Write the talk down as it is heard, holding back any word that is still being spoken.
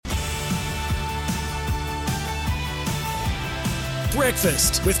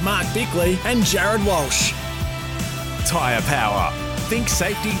Breakfast with Mark Bickley and Jared Walsh. Tyre Power. Think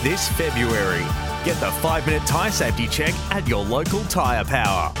safety this February. Get the 5-minute tyre safety check at your local Tyre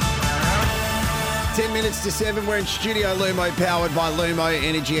Power. 10 minutes to 7. We're in Studio Lumo, powered by Lumo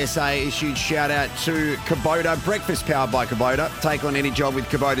Energy SA. A huge shout out to Kubota. Breakfast powered by Kubota. Take on any job with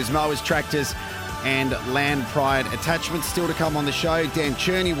Kubota's mowers, tractors and Land Pride attachments. Still to come on the show, Dan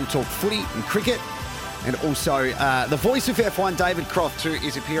Cherney will talk footy and cricket. And also the voice of F1, David Croft, who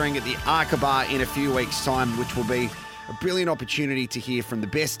is appearing at the Arca Bar in a few weeks' time, which will be a brilliant opportunity to hear from the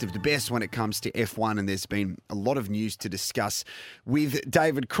best of the best when it comes to F1, and there's been a lot of news to discuss with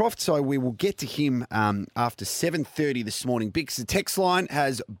David Croft, so we will get to him after 7:30 this morning. Bicks, the text line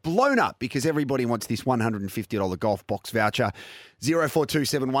has blown up because everybody wants this $150 golf box voucher.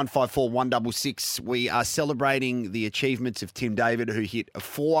 0427 154 166. We are celebrating the achievements of Tim David, who hit a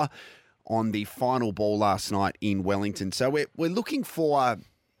 4 on the final ball last night in Wellington. So we're looking for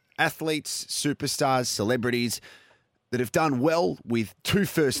athletes, superstars, celebrities that have done well with two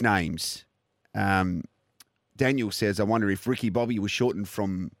first names. Daniel says, I wonder if Ricky Bobby was shortened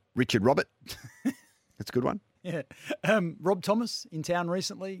from Richard Robert. That's a good one. Yeah. Rob Thomas in town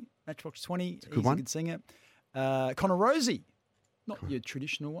recently, Matchbox 20. He's a good singer. Connor Rosie, not your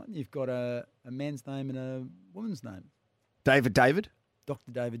traditional one. You've got a man's name and a woman's name. David.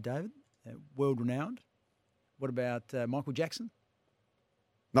 Dr. David, world-renowned. What about Michael Jackson?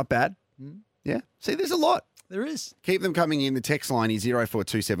 Not bad. Yeah. See, there's a lot. There is. Keep them coming in. The text line is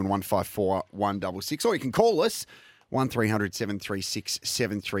 0427 154 166. Or you can call us, 1300 736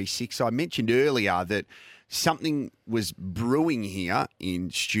 736. I mentioned earlier that something was brewing here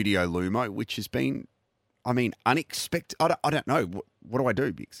in Studio Lumo, which has been, unexpected. I don't know. What do I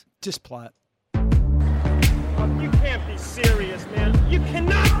do, Biggs? Just play it. You can't be serious, man. You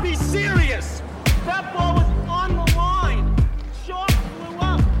cannot be serious. That ball was on the line. Short blew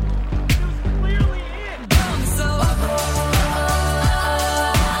up. It was clearly in.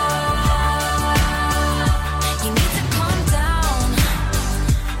 You need to calm down.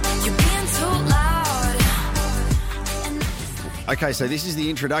 You're being too loud. Okay, so this is the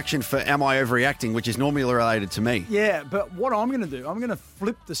introduction for Am I Overreacting, which is normally related to me. Yeah, but what I'm going to do, I'm going to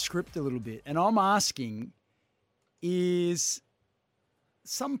flip the script a little bit, and I'm asking, is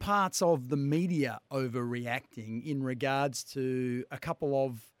some parts of the media overreacting in regards to a couple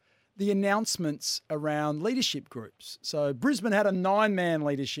of the announcements around leadership groups? So Brisbane had a 9-man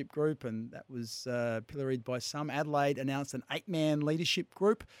leadership group, and that was pilloried by some. Adelaide announced an 8-man leadership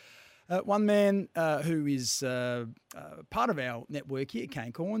group. One man who is part of our network here,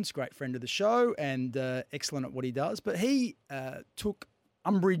 Kane Corns, great friend of the show and excellent at what he does, but he took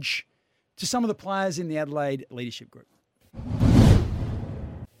umbrage to some of the players in the Adelaide leadership group.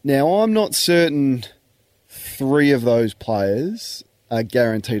 Now, I'm not certain 3 of those players are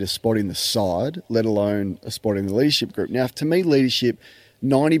guaranteed a spot in the side, let alone a spot in the leadership group. Now, to me, leadership,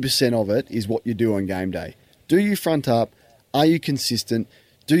 90% of it is what you do on game day. Do you front up? Are you consistent?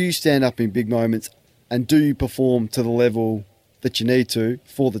 Do you stand up in big moments? And do you perform to the level that you need to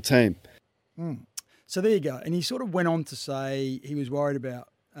for the team? So there you go. And he sort of went on to say he was worried about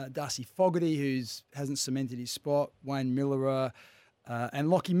Darcy Fogarty, who hasn't cemented his spot, Wayne Millerer, and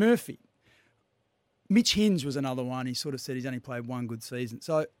Lockie Murphy. Mitch Hinge was another one. He sort of said he's only played one good season.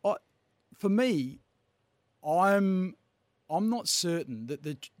 So for me, I'm not certain that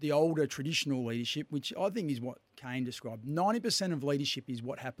the older traditional leadership, which I think is what Kane described, 90% of leadership is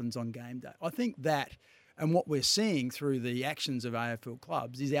what happens on game day. I think that and what we're seeing through the actions of AFL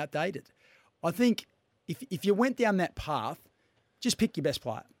clubs is outdated. I think if you went down that path, just pick your best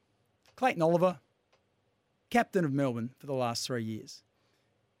player. Clayton Oliver, captain of Melbourne for the last 3 years.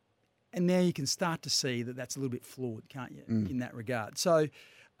 And now you can start to see that that's a little bit flawed, can't you, in that regard? So,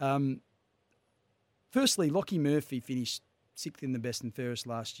 firstly, Lockie Murphy finished 6th in the best and fairest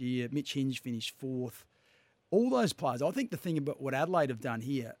last year. Mitch Hinge finished 4th. All those players, I think the thing about what Adelaide have done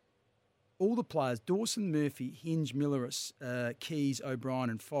here, all the players, Dawson, Murphy, Hinge, Milleris, Keys, O'Brien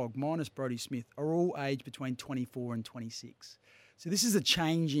and Fogg, minus Brodie Smith, are all aged between 24 and 26. So this is a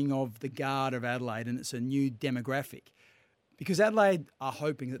changing of the guard of Adelaide, and it's a new demographic. Because Adelaide are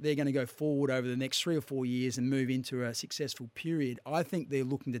hoping that they're going to go forward over the next 3 or 4 years and move into a successful period. I think they're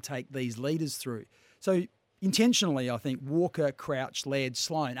looking to take these leaders through. So intentionally, I think Walker, Crouch, Laird,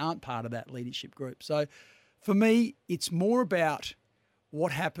 Sloan aren't part of that leadership group. So for me, it's more about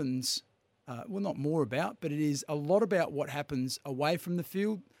what happens, not more about, but it is a lot about what happens away from the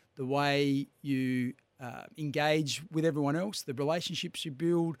field, the way you engage with everyone else, the relationships you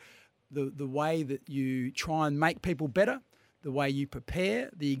build, the way that you try and make people better, the way you prepare,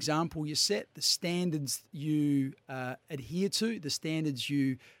 the example you set, the standards you adhere to, the standards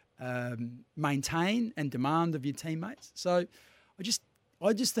you maintain and demand of your teammates. So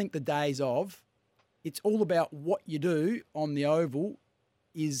I just think the days of it's all about what you do on the oval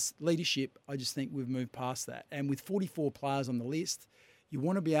is leadership. I just think we've moved past that. And with 44 players on the list, you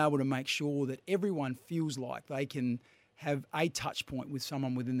want to be able to make sure that everyone feels like they can have a touch point with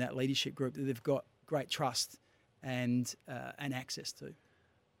someone within that leadership group that they've got great trust and access to.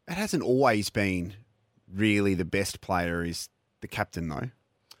 It hasn't always been really the best player is the captain, though.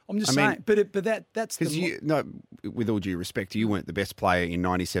 I'm just saying, but that's because with all due respect, you weren't the best player in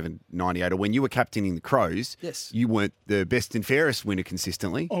 97, 98, or when you were captaining the Crows. Yes, you weren't the best and fairest winner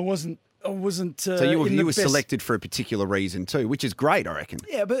consistently. I wasn't. So you were selected for a particular reason too, which is great, I reckon.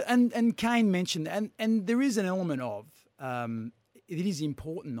 Yeah, but and Kane mentioned, and there is an element of it is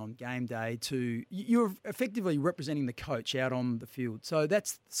important on game day you're effectively representing the coach out on the field. So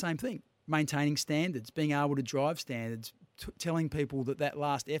that's the same thing. Maintaining standards, being able to drive standards, telling people that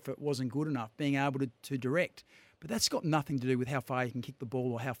last effort wasn't good enough, being able to direct. But that's got nothing to do with how far you can kick the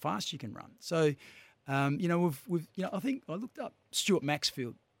ball or how fast you can run. So, I think I looked up Stuart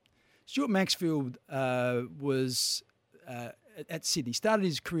Maxfield. Stuart Maxfield was at Sydney, started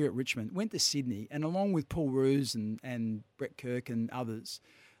his career at Richmond, went to Sydney, and along with Paul Roos and Brett Kirk and others,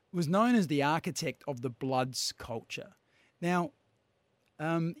 was known as the architect of the Bloods culture. Now,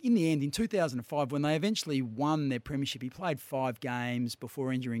 in the end, in 2005, when they eventually won their premiership, he played 5 games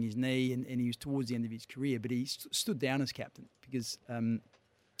before injuring his knee, and he was towards the end of his career. But he stood down as captain because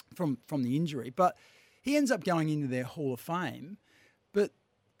from the injury. But he ends up going into their Hall of Fame. But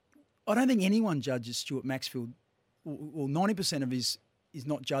I don't think anyone judges Stuart Maxfield. Well, 90% of his is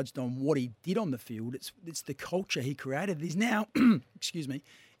not judged on what he did on the field. It's the culture he created. He's now, excuse me,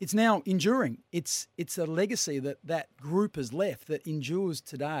 it's now enduring. It's a legacy that group has left that endures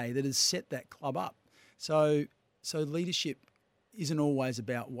today, that has set that club up. So leadership isn't always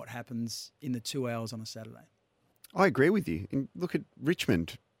about what happens in the 2 hours on a Saturday. I agree with you. And look at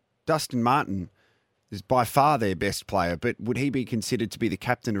Richmond. Dustin Martin is by far their best player, but would he be considered to be the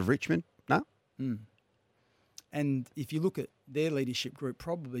captain of Richmond? No. And if you look at their leadership group,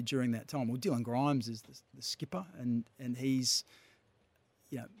 probably during that time, well, Dylan Grimes is the skipper, and he's,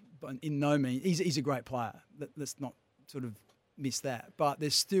 but in no means he's a great player. Let's not sort of miss that. But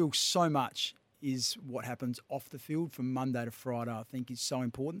there's still so much is what happens off the field from Monday to Friday. I think is so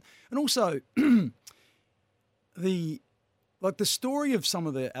important, and also the story of some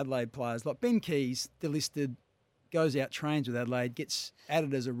of the Adelaide players, like Ben Keys, delisted, goes out, trains with Adelaide, gets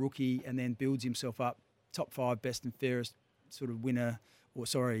added as a rookie, and then builds himself up. Top 5 best and fairest sort of winner,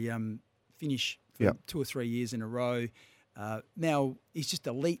 finish for 2 or 3 years in a row. Now he's just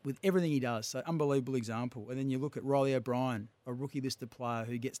elite with everything he does. So unbelievable example. And then you look at Riley O'Brien, a rookie listed player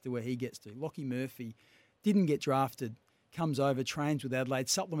who gets to where he gets to. Lockie Murphy didn't get drafted, comes over, trains with Adelaide,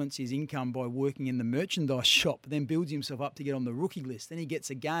 supplements his income by working in the merchandise shop, then builds himself up to get on the rookie list. Then he gets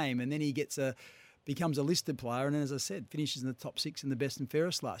a game, and then he becomes a listed player. And then, as I said, finishes in the top 6 in the best and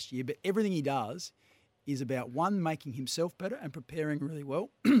fairest last year. But everything he does is about, one, making himself better and preparing really well,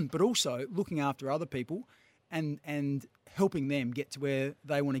 but also looking after other people and helping them get to where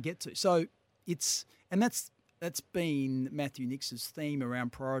they want to get to. So that's been Matthew Nix's theme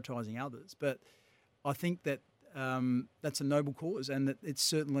around prioritising others. But I think that that's a noble cause, and that it's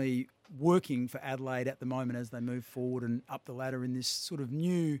certainly working for Adelaide at the moment as they move forward and up the ladder in this sort of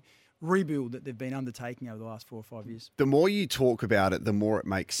new rebuild that they've been undertaking over the last 4 or 5 years. The more you talk about it, the more it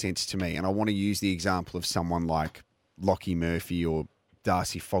makes sense to me. And I want to use the example of someone like Lockie Murphy or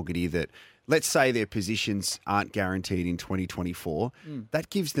Darcy Fogarty that, let's say their positions aren't guaranteed in 2024.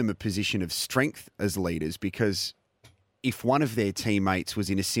 That gives them a position of strength as leaders, because if one of their teammates was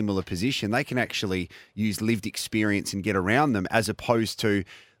in a similar position, they can actually use lived experience and get around them, as opposed to,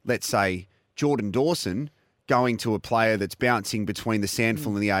 let's say, Jordan Dawson going to a player that's bouncing between the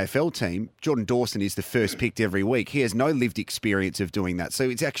Sandful and the AFL team. Jordan Dawson is the first picked every week. He has no lived experience of doing that. So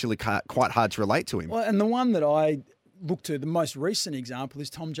it's actually quite hard to relate to him. Well, and the one that I look to, the most recent example, is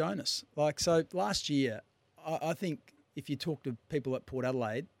Tom Jonas. So last year, I think if you talk to people at Port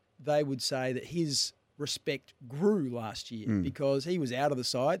Adelaide, they would say that his respect grew last year because he was out of the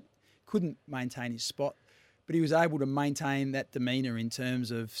side, couldn't maintain his spot, but he was able to maintain that demeanour in terms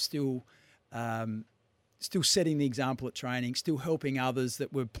of still setting the example at training, still helping others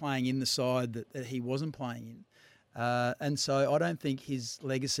that were playing in the side that he wasn't playing in. And so I don't think his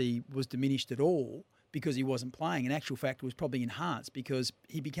legacy was diminished at all because he wasn't playing. In actual fact, it was probably enhanced because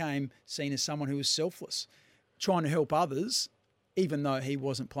he became seen as someone who was selfless, trying to help others, even though he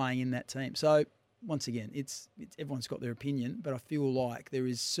wasn't playing in that team. So once again, it's everyone's got their opinion, but I feel like there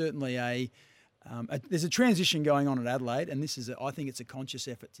is certainly there's a transition going on at Adelaide, and I think it's a conscious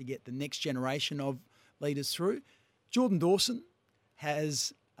effort to get the next generation of leaders through. Jordan Dawson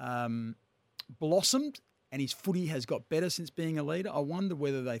has blossomed, and his footy has got better since being a leader. I wonder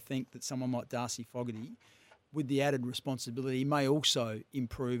whether they think that someone like Darcy Fogarty, with the added responsibility, may also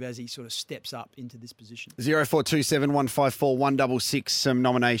improve as he sort of steps up into this position. 0427 154 166. Some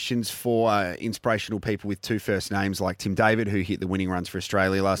nominations for inspirational people with two first names, like Tim David, who hit the winning runs for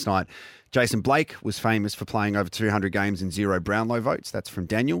Australia last night. Jason Blake was famous for playing over 200 games and 0 Brownlow votes. That's from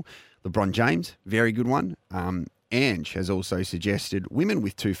Daniel. LeBron James, very good one. Ange has also suggested women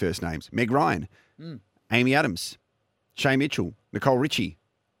with two first names. Meg Ryan, Amy Adams, Shay Mitchell, Nicole Ritchie.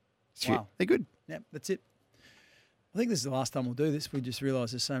 Wow. They're good. Yep, that's it. I think this is the last time we'll do this. We just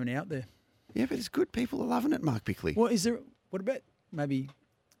realised there's so many out there. Yeah, but it's good. People are loving it, Mark Bickley. What about maybe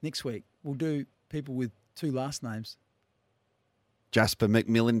next week we'll do people with two last names? Jasper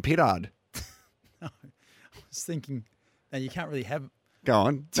McMillan Pittard. No, I was thinking, no, you can't really have. Go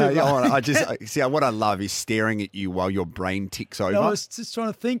on. See, what I love is staring at you while your brain ticks over. No, I was just trying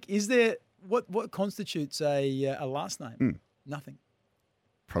to think, is there, what constitutes a last name? Nothing.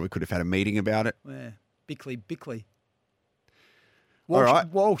 Probably could have had a meeting about it. Yeah. Bickley. All right.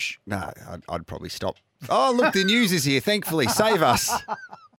 Walsh. No, I'd probably stop. Oh, look, the news is here. Thankfully, save us.